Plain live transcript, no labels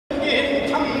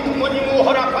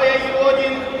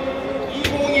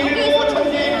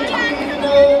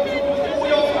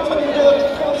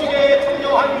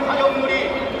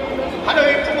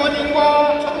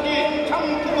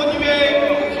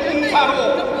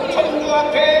천주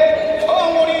앞에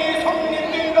성원이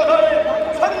성립된 것을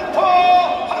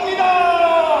선포합니다.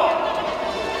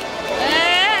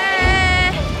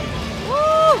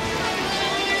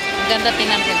 Ganda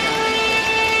tingnan ko.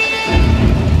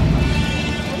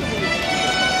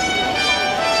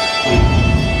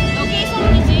 Okay,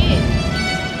 손이지.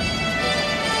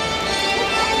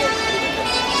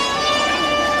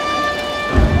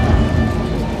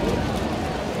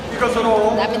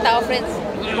 이것으로 daming tao, friends.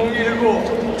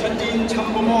 2019 전진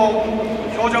참부모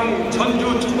효정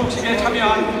전주 축복식에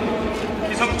참여한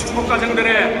기성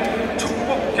축복가정들의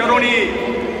축복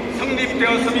결혼이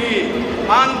성립되었음이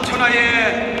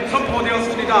만천하에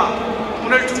선포되었습니다.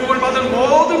 오늘 축복을 받은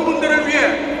모든 분들을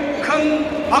위해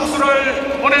큰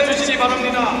박수를 보내주시기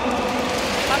바랍니다.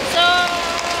 박수!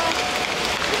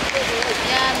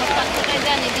 Yan, magpakso kayo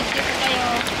dyan. I-video ko kayo.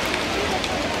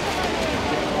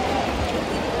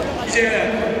 이제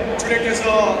주례께서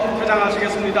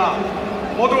퇴장하시겠습니다.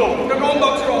 모두 뜨거운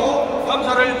박수로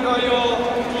감사를 표하여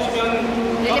주시면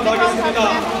감사하겠습니다.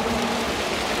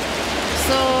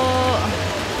 So,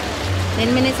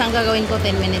 10 minutes ang gagawin ko,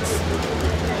 10 minutes.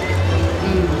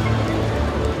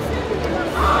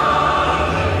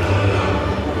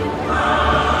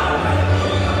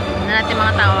 Tingnan natin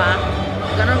mga tao, ha.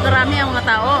 Ganun karami ang mga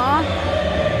tao, oh.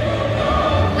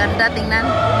 Ganda, tingnan.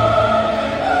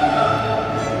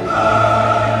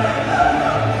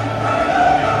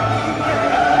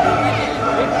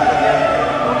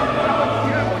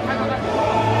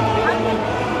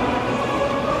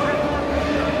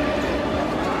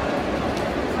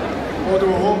 모두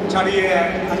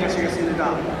자리에 앉으시겠습니다.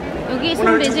 Yugi,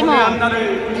 sundin mo.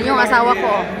 Yung asawa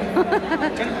ko.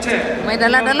 May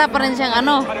dala-dala pa rin siyang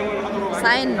ano,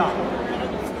 sign.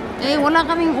 Eh, wala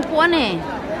kaming upuan eh.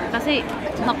 Kasi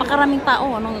napakaraming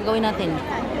tao. Anong gagawin natin?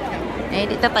 Eh,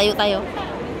 di tayo.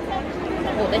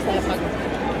 Upo tayo sa lapag.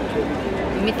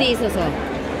 Miti iso so.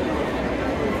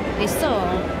 Iso.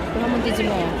 Kuha mo dito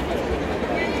mo.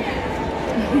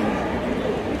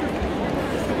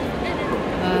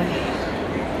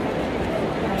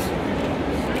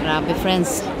 Grabe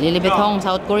friends, Lilibet Hong,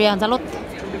 South Korea, salot.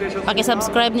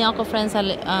 Paki-subscribe niyo ako friends sa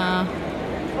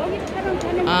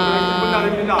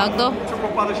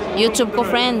YouTube ko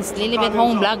friends, Lilibet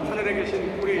Hong Vlog.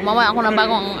 Gumawa ako ng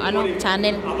bagong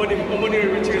channel.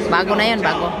 Bago na yun,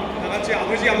 bago.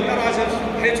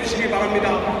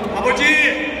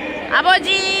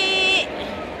 아버지!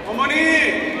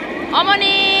 어머니!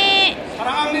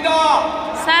 사랑합니다.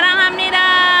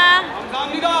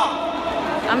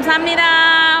 감사합니다.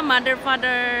 Mother,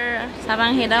 father,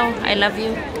 사랑해 daw. I love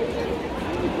you.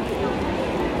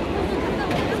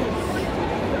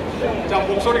 자,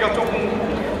 목소리가 조금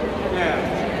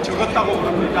적었다고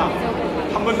그럽니다.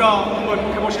 한 번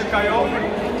해보실까요?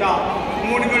 자,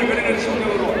 부모님을 그리는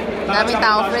심정으로. Dami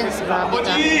tao, friends. Grabe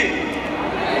ka.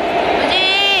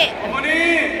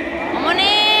 어머니!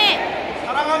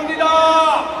 사랑합니다.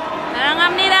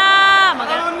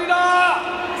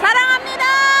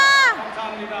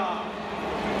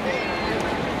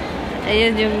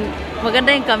 Ayun yung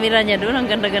maganda yung camera niya doon. Ang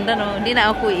ganda-ganda no. Hindi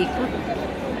na ako ikot.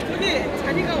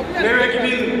 내외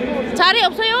기민 자리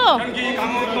없어요. 경기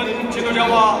강원권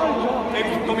지도자와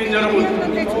대국도민 여러분,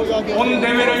 본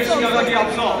대회를 시작하기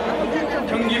앞서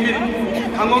경기 및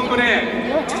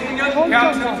강원권의 청년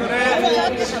대학생들의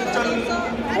실전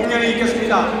공연이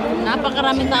있겠습니다.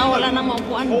 Napakaraming tao, wala nang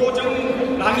maupuan.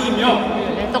 보정란이며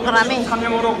Ito karami.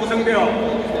 사명으로 구성되어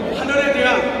하늘에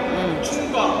대한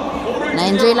춤과 도를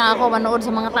Na-enjoy lang ako manood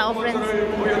sa mga tao, friends.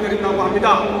 보여드린다고 합니다.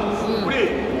 우리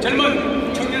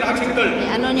젊은 청년 학생들,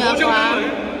 Ano nyo ako ha?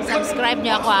 Subscribe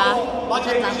nyo ako ha?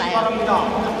 Chat lang tayo.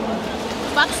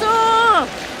 Bakso!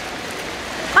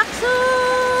 Bakso!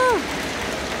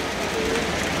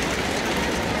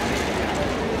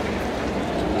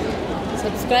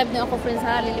 Subscribe nyo ako, friends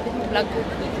ha? Lilibit mo vlog ko.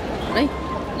 Ay,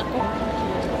 naku.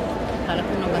 Kala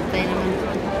ko nabantay naman.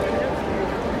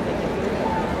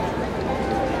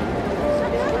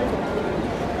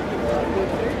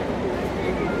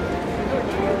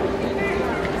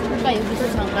 Saan ba yung gusto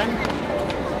sangkan?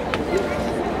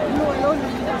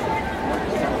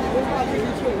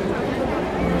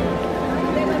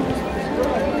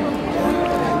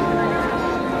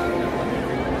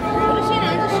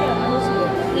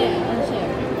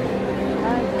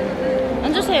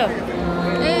 앉으세요.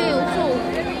 네, 없어.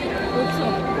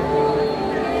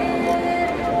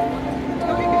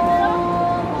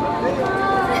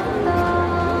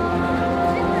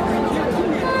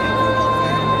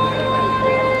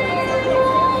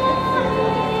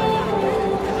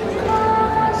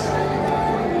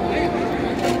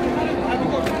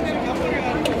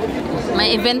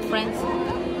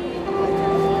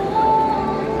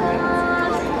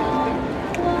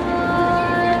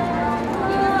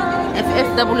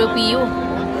 FFWPU,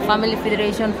 Family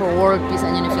Federation for World Peace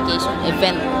and Unification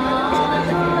event.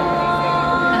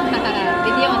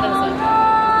 Video mo talaga.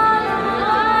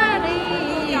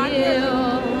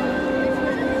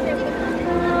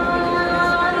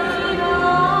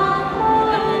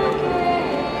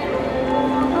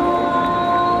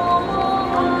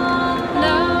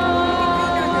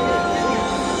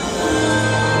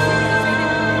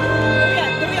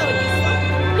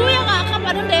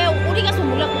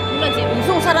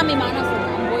 사람이 많아서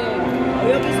안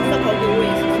보여요. 여기 있었어, 거기 오해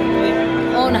있었어.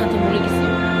 뭐야? 나한테 모르겠어.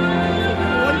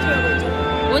 원주야, 원주.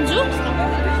 원주?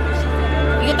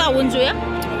 이거 다 원주야?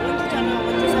 원주잖아,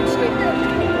 원주 30.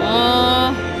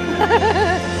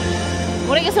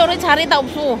 모르겠어, 우리 자리다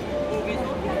없어.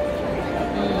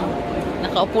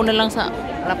 Nakaupo na lang sa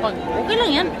lapag. Okay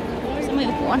lang yan. Sa may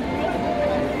upuan.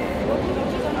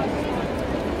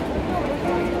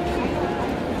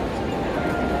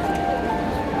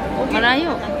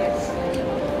 Malayo.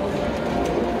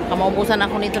 Kamaubusan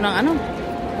ako nito ng ano.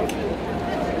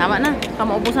 Tama na.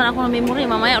 Kamaubusan ako ng memory.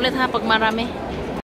 Mamaya ulit ha pag marami.